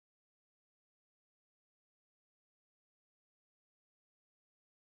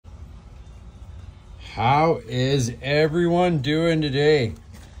How is everyone doing today?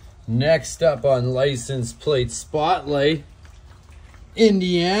 Next up on License Plate Spotlight,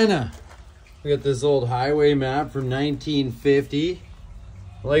 Indiana. We got this old highway map from 1950.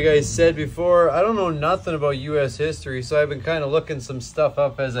 Like I said before, I don't know nothing about US history, so I've been kind of looking some stuff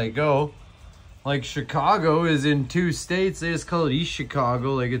up as I go. Like Chicago is in 2 states. They just call it East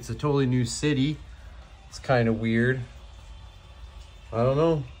Chicago, like it's a totally new city. It's kind of weird. I don't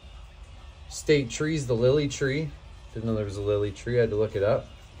know. State tree's the lily tree. Didn't know there was a lily tree. I had to look it up,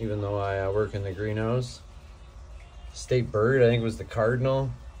 even though I work in the greenhouse. State bird, I think, was the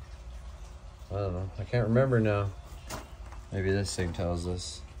cardinal. I don't know. I can't remember now. Maybe this thing tells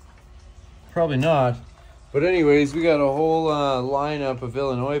us. Probably not. But anyways, we got a whole lineup of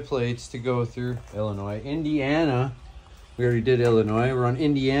Illinois plates to go through. Illinois. Indiana. We already did Illinois. We're on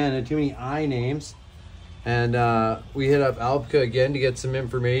Indiana. Too many I names. And we hit up ALPCA again to get some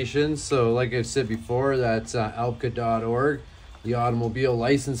information. So like I've said before, that's alpca.org, the Automobile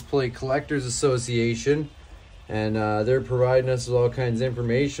License Plate Collectors Association. And they're providing us with all kinds of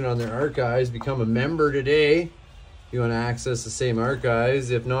information on their archives. Become a member today if you want to access the same archives.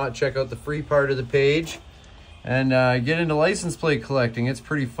 If not, check out the free part of the page and get into license plate collecting. It's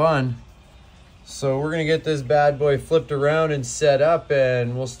pretty fun. So we're going to get this bad boy flipped around and set up,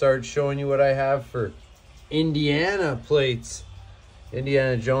 and we'll start showing you what I have for Indiana plates.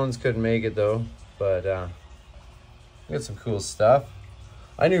 Indiana Jones couldn't make it though, but we got some cool stuff.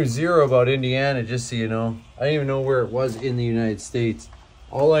 I knew zero about Indiana, just so you know. I didn't even know where it was in the United States.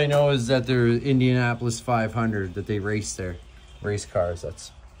 All I know is that they're Indianapolis 500, that they race there. Race cars,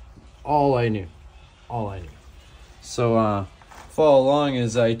 that's all I knew. All I knew. So follow along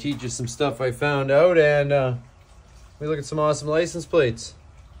as I teach you some stuff I found out, and we look at some awesome license plates.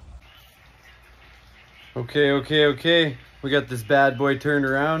 Okay. We got this bad boy turned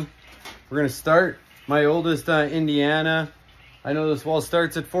around. We're gonna start. My oldest Indiana. I know this wall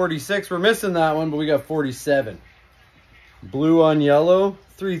starts at 46. We're missing that one, but we got 47. Blue on yellow,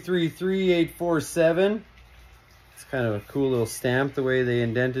 333847. It's kind of a cool little stamp the way they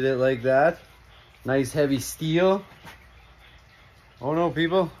indented it like that. Nice heavy steel. Oh no,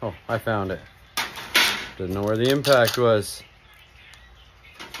 people. Oh, I found it. Didn't know where the impact was.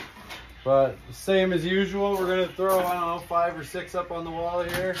 But same as usual, we're gonna throw, I don't know, 5 or 6 up on the wall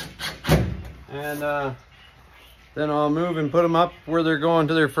here. And then I'll move and put them up where they're going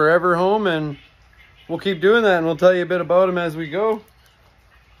to their forever home, and we'll keep doing that, and we'll tell you a bit about them as we go.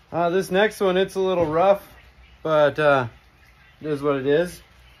 This next one, it's a little rough, but it is what it is.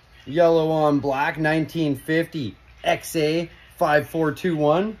 Yellow on black, 1950 XA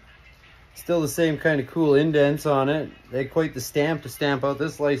 5421. Still the same kind of cool indents on it. They quite the stamp to stamp out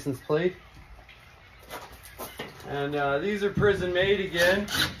this license plate. And these are prison made again.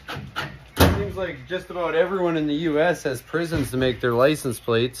 Seems like just about everyone in the US has prisons to make their license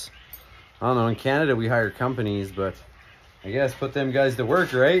plates. I don't know, in Canada we hire companies, but I guess put them guys to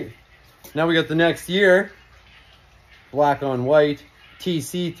work, right? Now we got the next year. Black on white,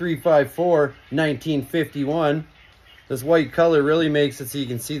 TC 354 1951. This white color really makes it so you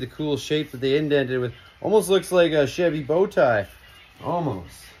can see the cool shape that they indented with. Almost looks like a Chevy bow tie.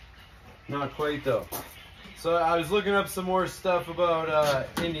 Almost. Not quite though. So I was looking up some more stuff about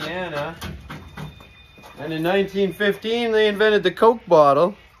Indiana. And in 1915, they invented the Coke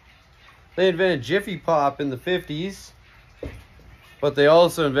bottle. They invented Jiffy Pop in the 50s. But they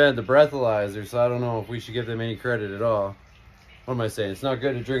also invented the breathalyzer, so I don't know if we should give them any credit at all. What am I saying? It's not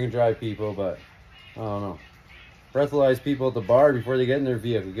good to drink and drive people, but I don't know. Breathalyze people at the bar before they get in their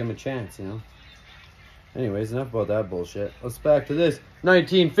vehicle. Give them a chance, you know. Anyways, enough about that bullshit. Let's back to this.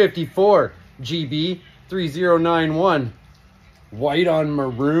 1954 GB 3091. White on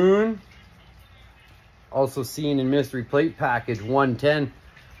maroon. Also seen in mystery plate package 110.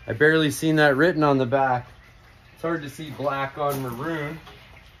 I barely seen that written on the back. It's hard to see black on maroon.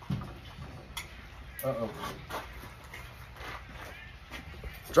 Uh-oh.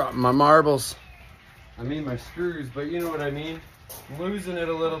 Dropping my marbles. I mean my screws, but you know what I mean. I'm losing it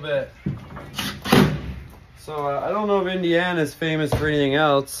a little bit. So I don't know if Indiana's famous for anything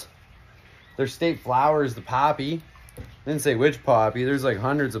else. Their state flower is the poppy. Didn't say which poppy. There's like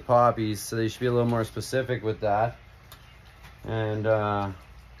hundreds of poppies, so they should be a little more specific with that. And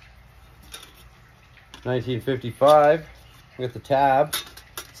 1955, we got the tab.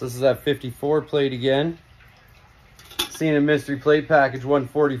 So this is that 54 plate again. Seen a mystery plate package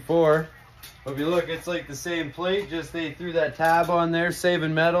 144. But if you look, it's like the same plate, just they threw that tab on there,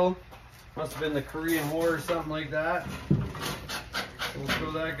 saving metal. Must have been the Korean War or something like that. We'll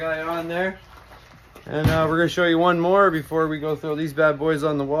throw that guy on there. And we're going to show you one more before we go throw these bad boys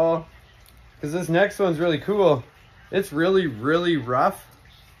on the wall. because this next one's really cool. It's really, really rough.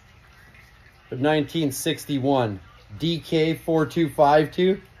 But 1961,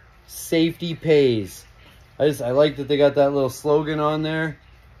 DK4252, safety pays. I like that they got that little slogan on there.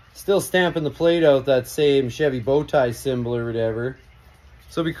 Still stamping the plate out that same Chevy bow tie symbol or whatever.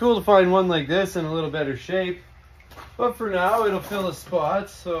 So it'd be cool to find one like this in a little better shape. But for now, it'll fill a spot.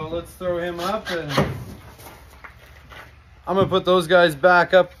 So let's throw him up, and I'm gonna put those guys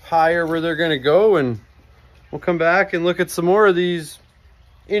back up higher where they're gonna go, and we'll come back and look at some more of these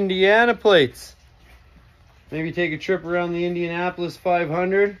Indiana plates. Maybe take a trip around the Indianapolis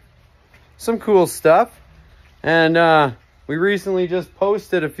 500. Some cool stuff. And we recently just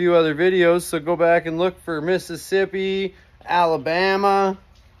posted a few other videos, so go back and look for Mississippi, Alabama,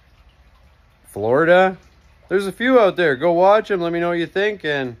 Florida. There's a few out there. Go watch them. Let me know what you think,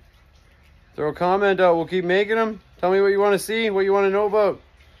 and throw a comment out. We'll keep making them. Tell me what you want to see, what you want to know about.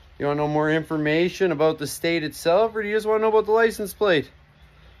 You want to know more information about the state itself, or do you just want to know about the license plate?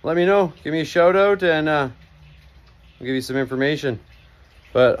 Let me know. Give me a shout out, and I'll give you some information.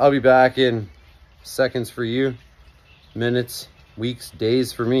 But I'll be back in seconds for you, minutes, weeks,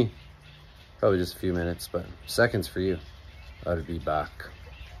 days for me. Probably just a few minutes, but seconds for you. I'll be back.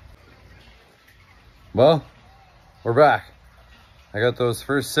 Well, we're back. I got those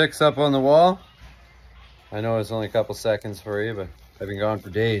first 6 up on the wall. I know it's only a couple seconds for you, but I've been gone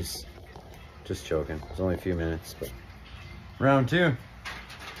for days. Just joking. It's only a few minutes, but round 2.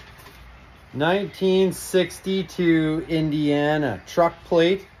 1962 Indiana truck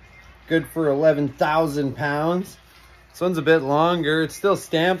plate. Good for 11,000 pounds. This one's a bit longer. It's still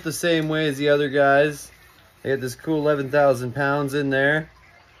stamped the same way as the other guys. They got this cool 11,000 pounds in there.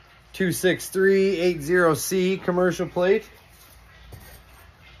 26380C commercial plate.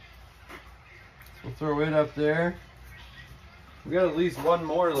 We'll throw it up there. We got at least one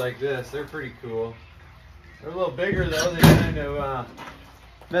more like this. They're pretty cool. They're a little bigger though. They kind of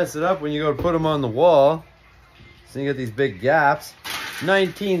mess it up when you go to put them on the wall. So you get these big gaps.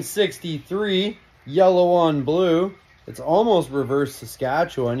 1963, yellow on blue. It's almost reverse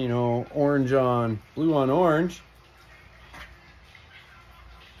Saskatchewan, you know, orange on blue on orange.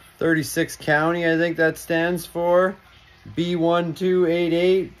 36 County, I think that stands for.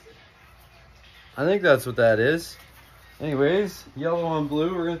 B1288. I think that's what that is. Anyways, yellow on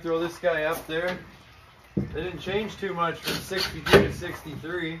blue. We're going to throw this guy up there. They didn't change too much from 62 to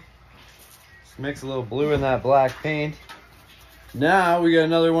 63. Just mix a little blue in that black paint. Now we got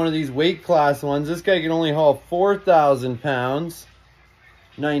another one of these weight class ones. This guy can only haul 4,000 pounds.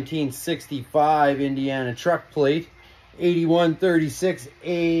 1965 Indiana truck plate.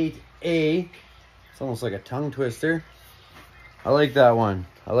 8136-8A. It's almost like a tongue twister. I like that one.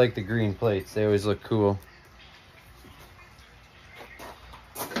 I like the green plates. They always look cool.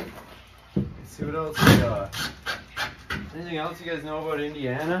 Let's see what else we got. Anything else you guys know about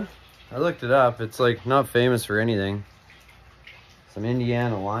Indiana? I looked it up. It's like not famous for anything. Some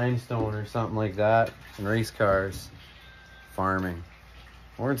Indiana limestone or something like that. And race cars. Farming.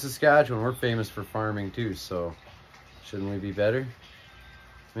 We're in Saskatchewan. We're famous for farming too, so shouldn't we be better?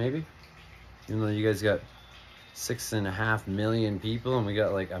 Maybe? Even though you guys got 6.5 million people and we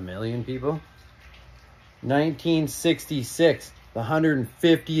got like 1 million people. 1966, the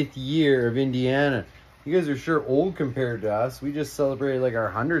 150th year of Indiana. You guys are sure old compared to us. We just celebrated like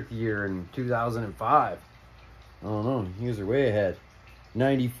our 100th year in 2005. I don't know, you guys are way ahead.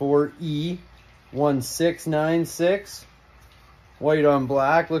 94E1696. White on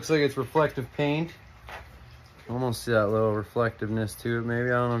black, looks like it's reflective paint. Almost see that little reflectiveness to it maybe.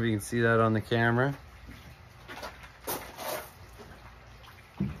 I don't know if you can see that on the camera.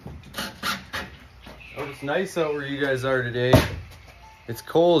 Oh, it's nice out where you guys are today. It's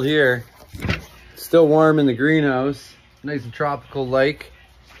cold here. It's still warm in the greenhouse. Nice and tropical like.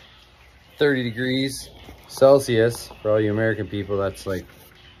 30 degrees Celsius. For all you American people, that's like,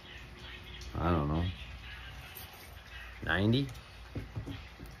 I don't know, 90?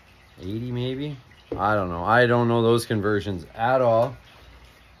 80 maybe? I don't know. I don't know those conversions at all.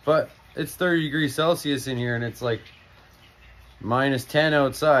 But it's 30 degrees Celsius in here and it's like -10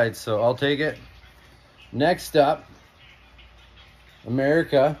 outside, so I'll take it. Next up,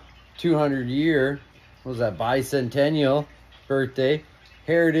 America, 200 year, what was that, bicentennial birthday,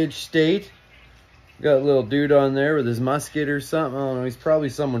 heritage state. Got a little dude on there with his musket or something. I don't know. He's probably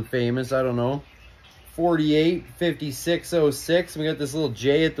someone famous. I don't know. 485606. We got this little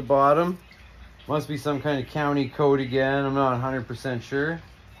J at the bottom. Must be some kind of county code again. I'm not 100% sure.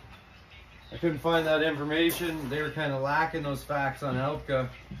 I couldn't find that information. They were kind of lacking those facts on Elka.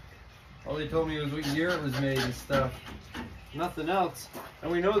 All they told me was what year it was made and stuff. nothing else.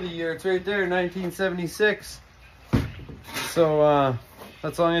 And we know the year, it's right there, 1976. So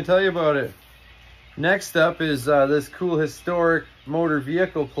that's all I'm gonna tell you about it. Next up is this cool historic motor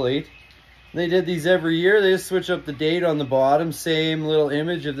vehicle plate. They did these every year. They just switch up the date on the bottom. Same little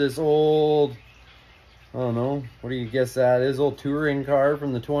image of this old, I don't know, what do you guess that is? Old touring car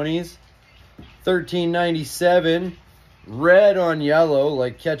from the 20s. 1397, red on yellow,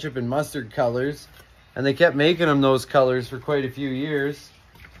 like ketchup and mustard colors. And they kept making them those colors for quite a few years.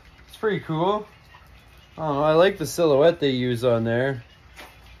 It's pretty cool. I don't know, I like the silhouette they use on there.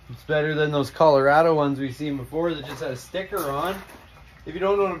 It's better than those Colorado ones we've seen before that just had a sticker on. If you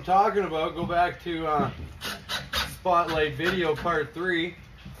don't know what I'm talking about, go back to Spotlight video part 3,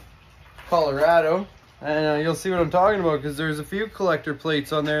 Colorado, and you'll see what I'm talking about, because there's a few collector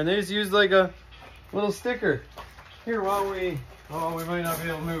plates on there and they just use like a little sticker. Here, why don't we, oh, we might not be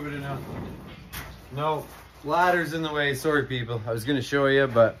able to move it enough. No, ladder's in the way, sorry people. I was gonna show you,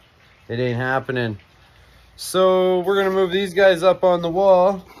 but it ain't happening. So we're gonna move these guys up on the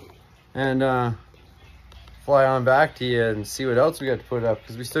wall and fly on back to you and see what else we got to put up,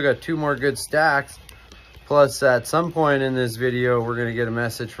 because we still got 2 more good stacks. Plus, at some point in this video, we're going to get a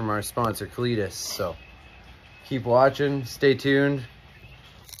message from our sponsor, Cletus. So keep watching, stay tuned.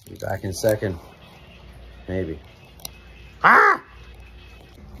 Be back in a second. Maybe. Ah!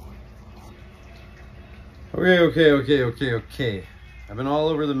 Okay. I've been all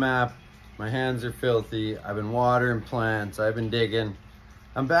over the map. My hands are filthy. I've been watering plants. I've been digging.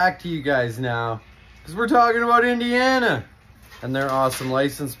 I'm back to you guys now, because we're talking about Indiana and their awesome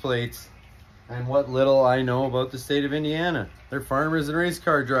license plates and what little I know about the state of Indiana. They're farmers and race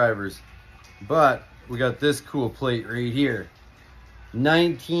car drivers. But we got this cool plate right here.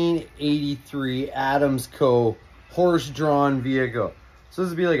 1983 Adams Co. horse-drawn vehicle. So this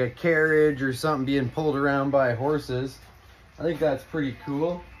would be like a carriage or something being pulled around by horses. I think that's pretty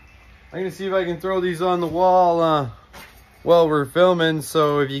cool. I'm gonna see if I can throw these on the wall while we're filming,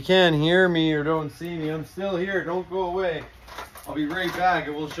 so if you can't hear me or don't see me, I'm still here, don't go away. I'll be right back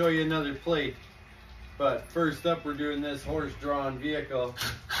and we'll show you another plate. But first up, we're doing this horse-drawn vehicle.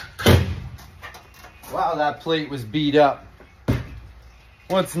 Wow, that plate was beat up.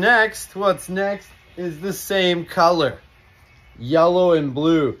 What's next? What's next is the same color. Yellow and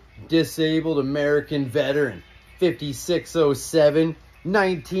blue. Disabled American veteran. 5607,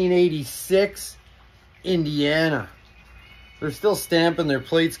 1986, Indiana. They're still stamping their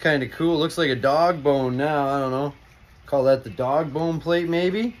plates kind of cool. Looks like a dog bone now. I don't know. Call that the dog bone plate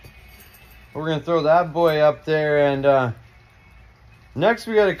maybe. We're going to throw that boy up there. And next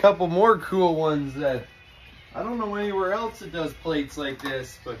we got a couple more cool ones that I don't know anywhere else that does plates like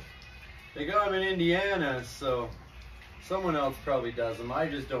this. But they got them in Indiana. So someone else probably does them. I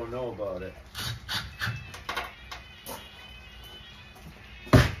just don't know about it.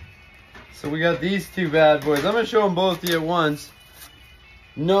 So we got these 2 bad boys. I'm going to show them both to you at once.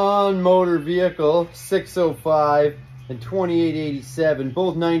 Non-motor vehicle, 605 and 2887,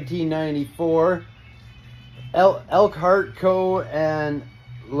 both 1994. Elkhart Co. and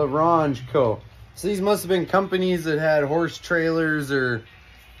LaRange Co. So these must have been companies that had horse trailers or,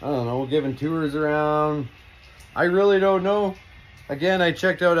 I don't know, giving tours around. I really don't know. Again, I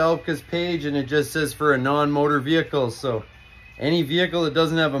checked out Elka's page and it just says for a non-motor vehicle. So any vehicle that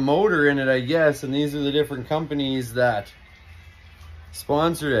doesn't have a motor in it, I guess, and these are the different companies that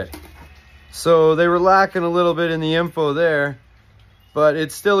sponsored it. So they were lacking a little bit in the info there, but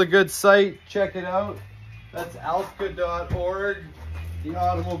it's still a good site. Check it out. That's alpca.org, the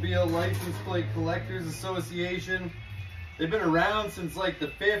Automobile License Plate Collectors Association. They've been around since like the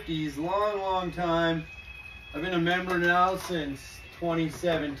 50s, long time. I've been a member now since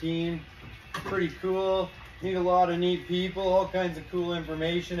 2017. Pretty cool. Meet a lot of neat people, all kinds of cool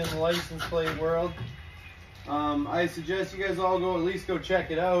information in the license plate world. I suggest you guys all go at least go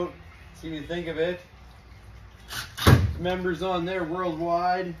check it out, see what you think of it. Members on there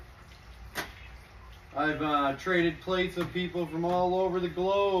worldwide. I've traded plates with people from all over the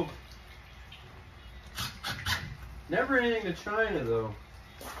globe. Never anything to China though.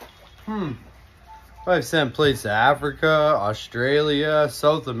 I've sent plates to Africa, Australia,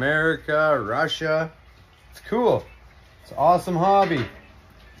 South America, Russia. It's cool. It's an awesome hobby.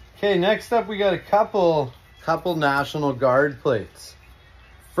 Okay, next up we got a couple National Guard plates.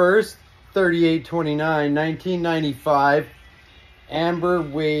 First, 3829, 1995, Amber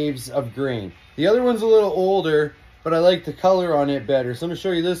Waves of Grain. The other one's a little older, but I like the color on it better. So I'm gonna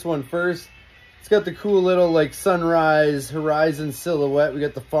show you this one first. It's got the cool little like sunrise horizon silhouette. We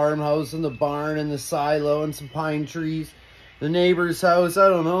got the farmhouse and the barn and the silo and some pine trees. The neighbor's house, I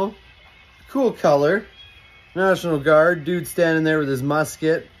don't know. Cool color. National Guard, dude standing there with his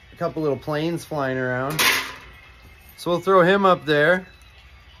musket, a couple little planes flying around. So we'll throw him up there.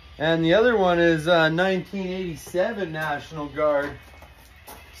 And the other one is 1987 National Guard.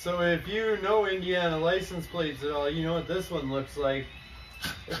 So if you know Indiana license plates at all, you know what this one looks like.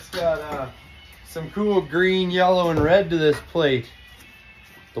 It's got some cool green, yellow, and red to this plate.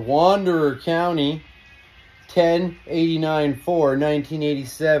 The Wanderer County 1089-4,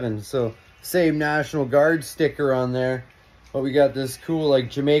 1987. So same National Guard sticker on there. But we got this cool like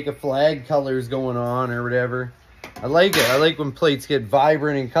Jamaica flag colors going on or whatever. I like it. I like when plates get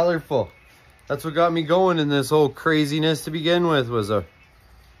vibrant and colorful. That's what got me going in this whole craziness to begin with, was a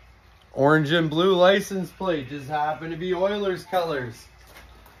orange and blue license plate. Just happened to be Oilers colors.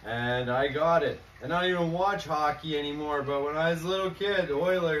 And I got it. And I don't even watch hockey anymore, but when I was a little kid,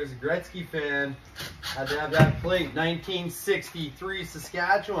 Oilers, Gretzky fan, had to have that plate. 1963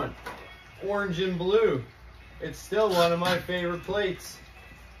 Saskatchewan, orange and blue. It's still one of my favorite plates.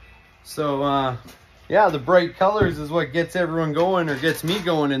 So, yeah, the bright colors is what gets everyone going, or gets me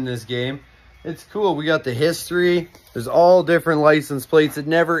going in this game. It's cool. We got the history. There's all different license plates. It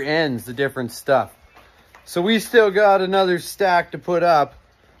never ends, the different stuff. So we still got another stack to put up.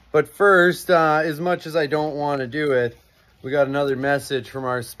 But first, as much as I don't want to do it, we got another message from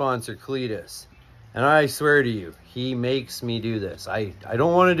our sponsor, Cletus. And I swear to you, he makes me do this. I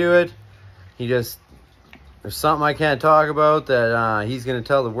don't want to do it. He just, there's something I can't talk about that he's going to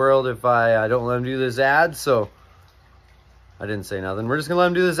tell the world if I don't let him do this ad. So I didn't say nothing. We're just going to let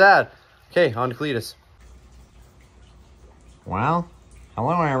him do this ad. Okay, on to Cletus. Well,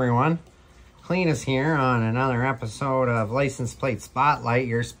 hello everyone. Cletus here on another episode of License Plate Spotlight,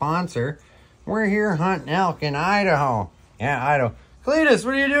 your sponsor. We're here hunting elk in Idaho. Yeah, Idaho. Cletus,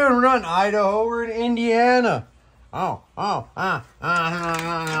 what are you doing? We're not in Idaho, we're in Indiana.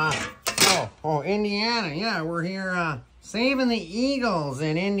 Indiana. Yeah, we're here saving the eagles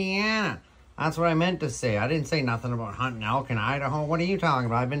in Indiana. That's what I meant to say. I didn't say nothing about hunting elk in Idaho. What are you talking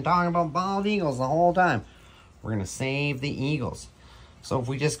about? I've been talking about bald eagles the whole time. We're going to save the eagles. So if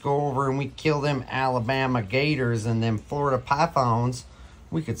we just go over and we kill them Alabama gators and them Florida pythons,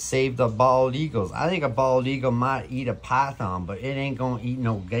 we could save the bald eagles. I think a bald eagle might eat a python, but it ain't going to eat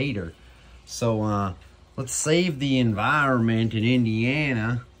no gator. So let's save the environment in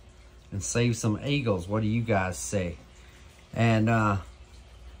Indiana and save some eagles. What do you guys say? And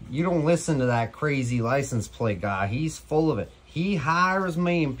you don't listen to that crazy license plate guy. He's full of it. He hires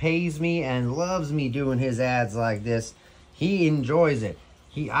me and pays me and loves me doing his ads like this. He enjoys it.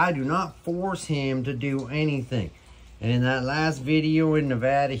 I do not force him to do anything. And in that last video in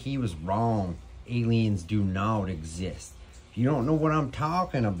Nevada, he was wrong. Aliens do not exist. If you don't know what I'm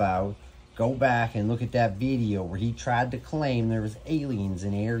talking about, go back and look at that video where he tried to claim there was aliens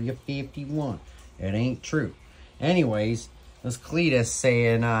in Area 51. It ain't true. Anyways, this Cletus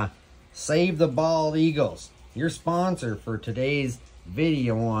saying, save the bald eagles. Your sponsor for today's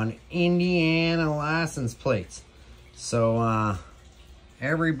video on Indiana license plates. So,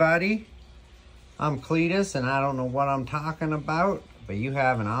 everybody, I'm Cletus, and I don't know what I'm talking about, but you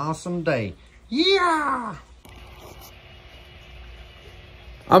have an awesome day. Yeah!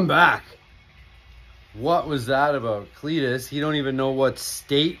 I'm back. What was that about? Cletus, he don't even know what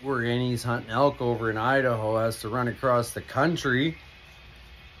state we're in. He's hunting elk over in Idaho, has to run across the country.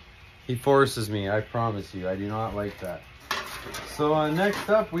 He forces me, I promise you. I do not like that. So, next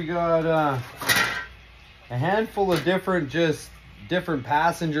up, we got a handful of different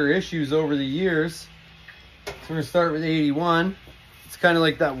passenger issues over the years. So we're gonna start with 81. It's kind of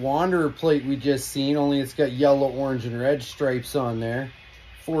like that Wanderer plate we just seen, only it's got yellow, orange, and red stripes on there.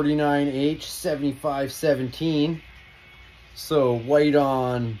 49H 7517. So white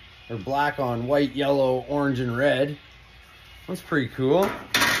on, or black on white, yellow, orange, and red. That's pretty cool.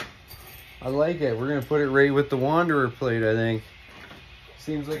 I like it. We're gonna put it right with the Wanderer plate, I think.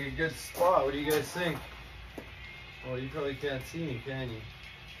 Seems like a good spot. What do you guys think? Oh, you probably can't see me, can you?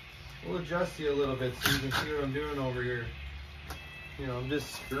 We'll adjust you a little bit so you can see what I'm doing over here. You know, I'm just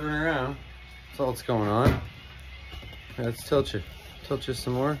screwing around. That's all that's going on. Let's tilt you. Tilt you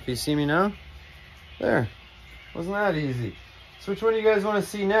some more. Can you see me now? There. Wasn't that easy? So which one do you guys want to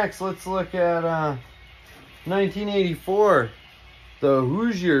see next? Let's look at 1984. The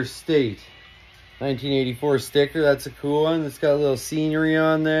Hoosier State. 1984 sticker. That's a cool one. It's got a little scenery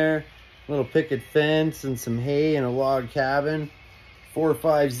on there. Little picket fence and some hay and a log cabin.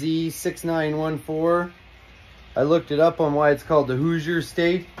 45Z 6914. I looked it up on why it's called the Hoosier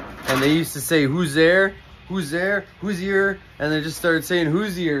State, and they used to say who's there, who's there, who's here, and they just started saying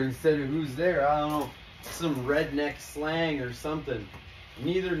who's here instead of who's there. I don't know, some redneck slang or something.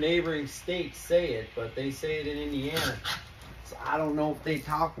 Neither neighboring states say it, but they say it in Indiana. So I don't know if they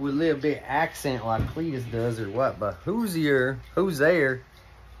talk with a little bit accent like Cletus does or what, but who's here, who's there,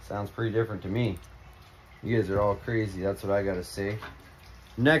 sounds pretty different to me. You guys are all crazy, that's what I gotta say.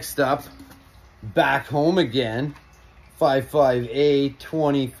 Next up, back home again, 55A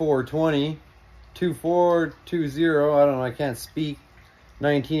 2420, 2420, I don't know, I can't speak,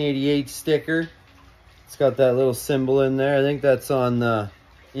 1988 sticker. It's got that little symbol in there. I think that's on the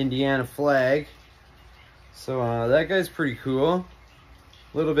Indiana flag. So that guy's pretty cool.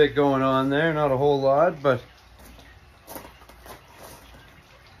 A little bit going on there, not a whole lot, but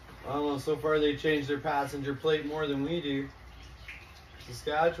I don't know, so far they changed their passenger plate more than we do.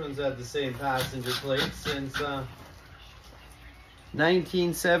 Saskatchewan's had the same passenger plate since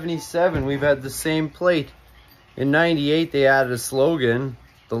 1977. We've had the same plate. In 98 they added a slogan,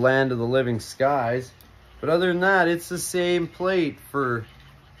 the land of the living skies. But other than that, it's the same plate for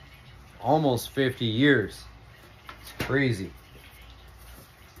almost 50 years. It's crazy.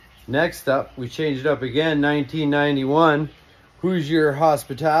 Next up, we changed it up again, 1991. Hoosier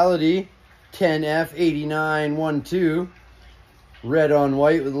Hospitality, 10F8912. Red on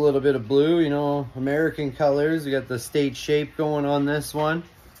white with a little bit of blue, you know, American colors. We got the state shape going on this one.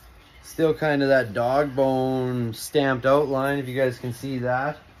 Still kind of that dog bone stamped outline, if you guys can see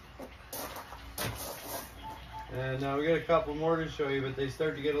that. And we got a couple more to show you, but they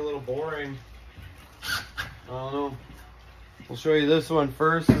start to get a little boring. I don't know. We'll show you this one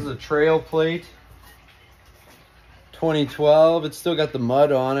first. This is a trail plate. 2012. It's still got the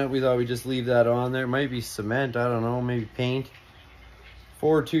mud on it. We thought we'd just leave that on there. It might be cement. I don't know. Maybe paint.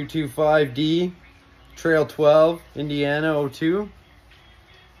 4225D. Trail 12. Indiana 02.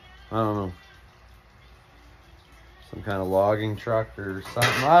 I don't know. Some kind of logging truck or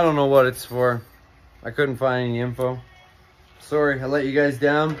something. I don't know what it's for. I couldn't find any info. Sorry, I let you guys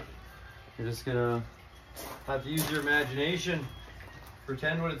down. You're just gonna have to use your imagination.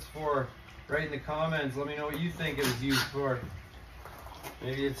 Pretend what it's for. Write in the comments. Let me know what you think it was used for.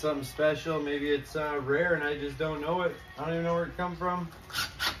 Maybe it's something special. Maybe it's rare and I just don't know it. I don't even know where it come from.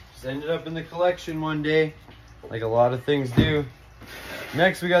 Just ended up in the collection one day, like a lot of things do.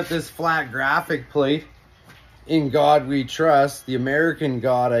 Next, we got this flat graphic plate. In God We Trust, the American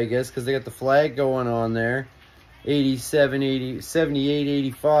God, I guess, because they got the flag going on there. 87, 80, 78,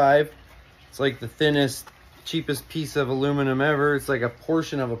 85. It's like the thinnest, cheapest piece of aluminum ever. It's like a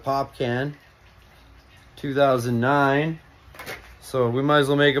portion of a pop can. 2009. So we might as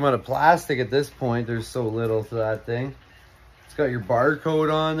well make them out of plastic at this point. There's so little to that thing. It's got your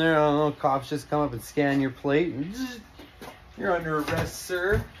barcode on there. I don't know, cops just come up and scan your plate. And you're under arrest,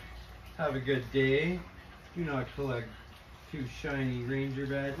 sir. Have a good day. Do not collect 2 shiny Ranger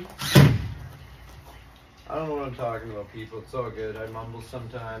badges. I don't know what I'm talking about, people. It's all good. I mumble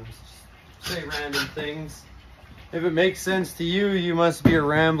sometimes. Just say random things. If it makes sense to you, you must be a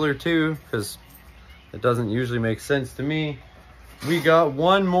rambler too, because it doesn't usually make sense to me. We got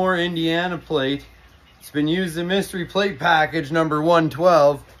one more Indiana plate. It's been used in mystery plate package number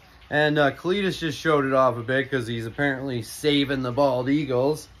 112. And Cletus just showed it off a bit because he's apparently saving the bald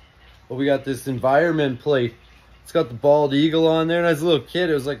eagles. But we got this environment plate. It's got the bald eagle on there. And as a little kid,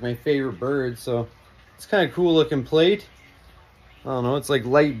 it was like my favorite bird. So it's kind of cool looking plate. I don't know. It's like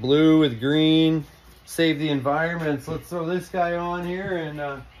light blue with green. Save the environment. So let's throw this guy on here.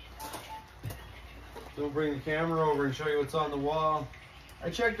 And we'll bring the camera over and show you what's on the wall. I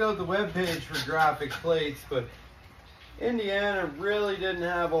checked out the webpage for graphic plates. But Indiana really didn't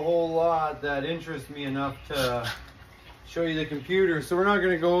have a whole lot that interests me enough to show you the computer, so we're not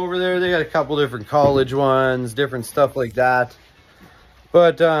going to go over there. They got a couple different college ones, different stuff like that.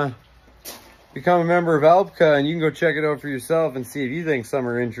 But become a member of ALPCA and you can go check it out for yourself and see if you think some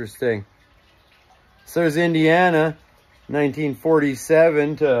are interesting. So there's Indiana,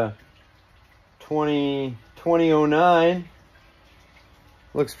 1947 to 2009.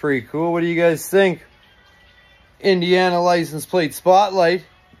 Looks pretty cool. What do you guys think? Indiana license plate spotlight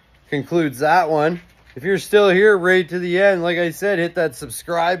concludes that one. If you're still here right to the end, like I said, hit that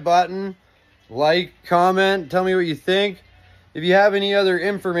subscribe button, like, comment, tell me what you think. If you have any other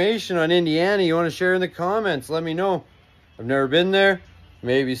information on Indiana you want to share in the comments, let me know. I've never been there.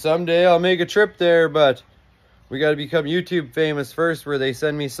 Maybe someday I'll make a trip there, but we got to become YouTube famous first where they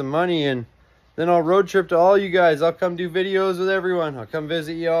send me some money, and then I'll road trip to all you guys. I'll come do videos with everyone. I'll come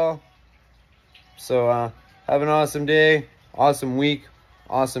visit y'all. So have an awesome day, awesome week,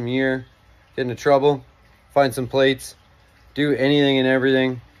 awesome year. Get into trouble, find some plates, do anything and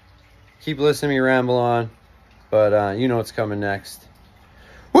everything. Keep listening to me ramble on, but you know what's coming next.